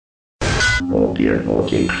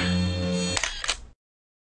Audionautix.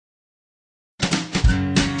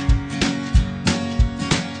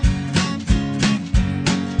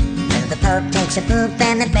 The Pope takes a poop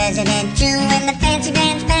and the President too, and the fancy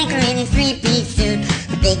dance banker in his three-piece suit,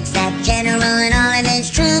 the big fat general and all of his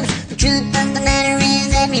troops. The truth of the matter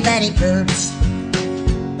is everybody poops.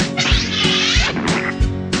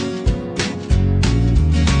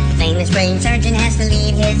 The famous brain surgeon has to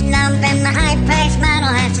leave his lump, and the high-priced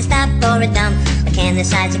model has to stop for a dump. But can the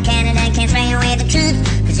sides of Canada can't spray away the truth,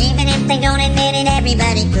 'cause even if they don't admit it,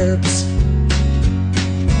 everybody poops.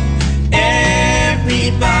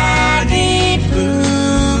 Everybody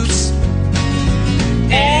poops.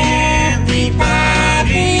 Everybody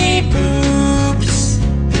poops.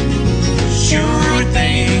 Sure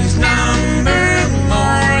things number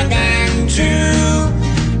more than two.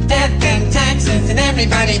 Death and taxes and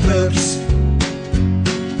everybody poops.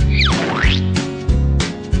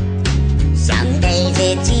 Some days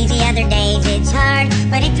it's easy, other days it's hard,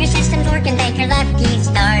 but if your system's working, thank your lucky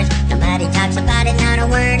stars. Nobody talks about it, not a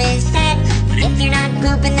word is said. But if you're not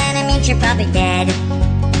pooping, then it means you're probably dead.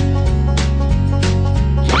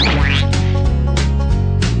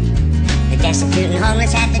 The destitute and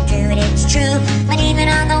homeless have to do it, it's true, but even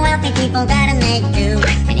all the wealthy people gotta make do.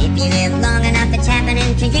 And if you live long enough, it's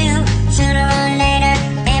happening to you. Sooner or later,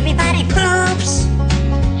 everybody poops.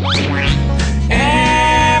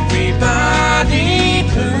 Everybody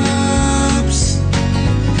poops.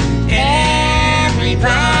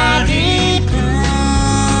 Everybody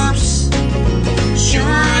poops.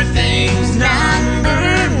 Sure things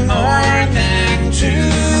number more than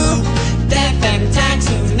two. Death and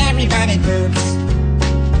taxes and everybody poops.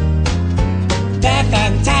 Death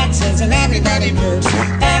and taxes and everybody poops.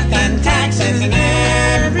 Death and taxes and